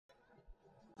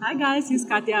Hi guys, it's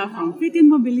Katya from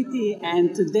FitInMobility,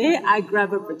 and today I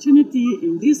grab opportunity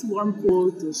in this warm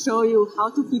pool to show you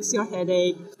how to fix your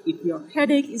headache if your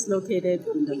headache is located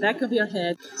in the back of your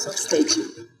head, so stay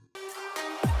tuned.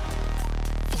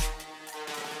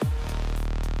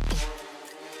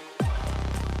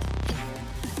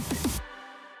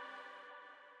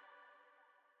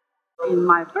 In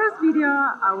my first video,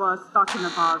 I was talking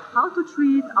about how to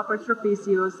treat upper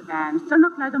trapezius and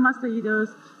sternocleidomastoideus.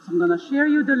 So I'm going to share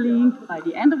you the link by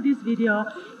the end of this video.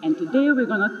 And today we're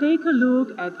going to take a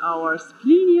look at our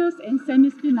splenius and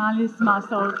semispinalis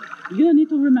muscle. You don't need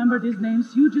to remember these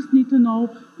names. You just need to know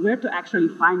where to actually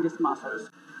find these muscles.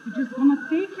 You're just going to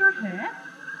take your head,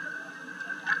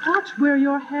 touch where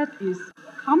your head is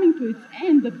coming to its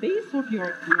end, the base of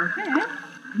your head,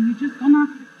 and you're just going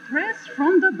to press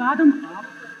from the bottom up,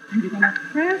 and you're gonna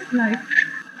press like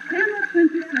 10 or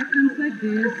 20 seconds like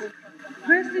this.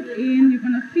 Press it in, you're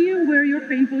gonna feel where your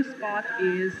painful spot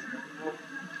is.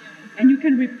 And you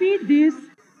can repeat this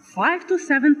 5 to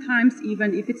 7 times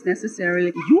even if it's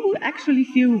necessary. You will actually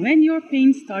feel when your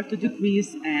pain starts to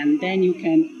decrease, and then you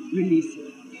can release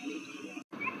it.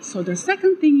 So the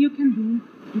second thing you can do,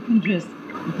 you can just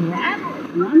grab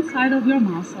one side of your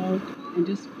muscle and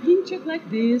just pinch it like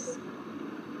this.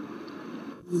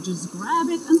 You just grab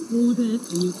it and hold it,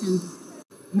 and you can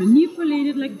manipulate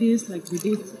it like this, like we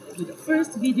did with the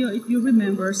first video, if you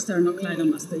remember,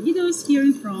 sternocleidomastoideus here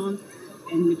in front,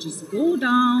 and you just go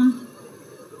down,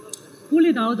 pull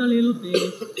it out a little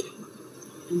bit,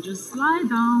 and just slide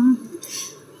down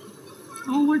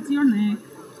towards your neck.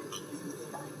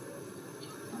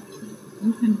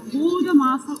 You can hold the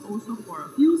muscle also for a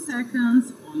few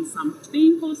seconds on some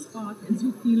painful spot as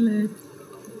you feel it,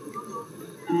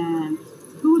 and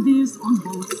do this on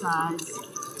both sides.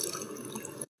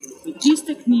 With this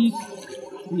technique,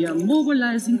 we are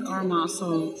mobilizing our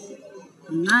muscle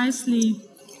nicely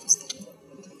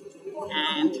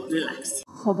and relax.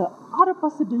 So the other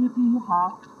possibility you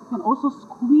have, you can also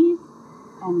squeeze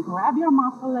and grab your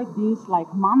muscle like this,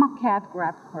 like mama cat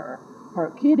grabbed her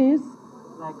kitties.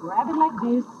 Like grab it like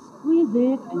this, squeeze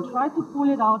it, and try to pull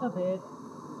it out of it.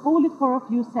 Hold it for a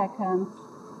few seconds,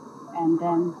 and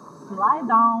then slide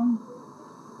down.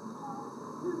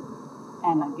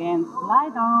 And again,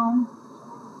 slide down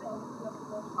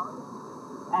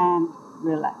and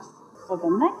relax. So the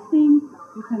next thing,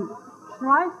 you can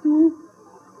try to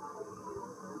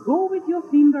go with your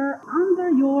finger under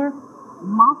your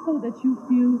muscle that you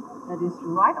feel that is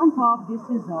right on top. This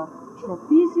is a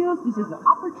trapezius, this is the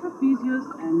upper trapezius,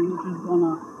 and you're just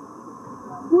gonna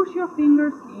push your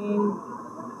fingers in,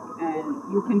 and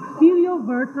you can feel your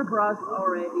vertebrae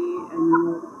already, and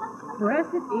you press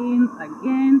it in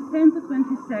again, 10 to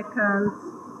 20 seconds.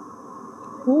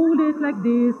 Hold it like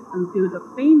this until the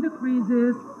pain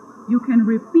decreases. You can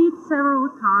repeat several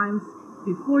times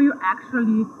before you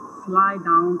actually slide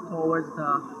down towards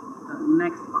the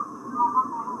next one.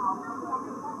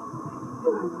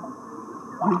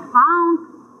 We found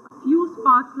a few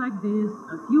spots like this,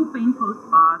 a few painful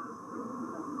spots,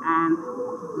 and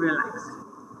relax.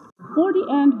 For the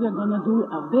end, we're going to do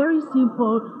a very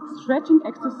simple stretching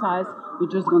exercise. You're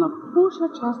just going to push your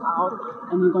chest out,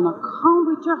 and you're going to come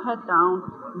with your head down.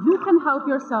 You can help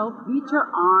yourself with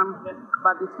your arm,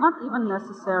 but it's not even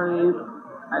necessary.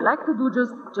 I like to do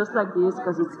just like this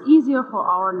because it's easier for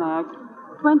our neck.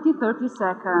 20-30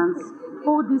 seconds.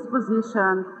 Hold this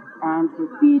position and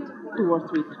repeat 2 or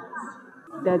 3 times.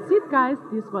 That's it, guys.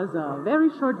 This was a very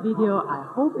short video. I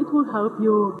hope it will help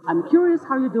you. I'm curious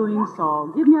how you're doing,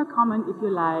 so give me a comment if you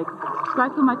like.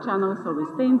 Subscribe to my channel so we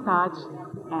stay in touch.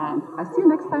 And I'll see you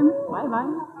next time.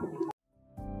 Bye-bye.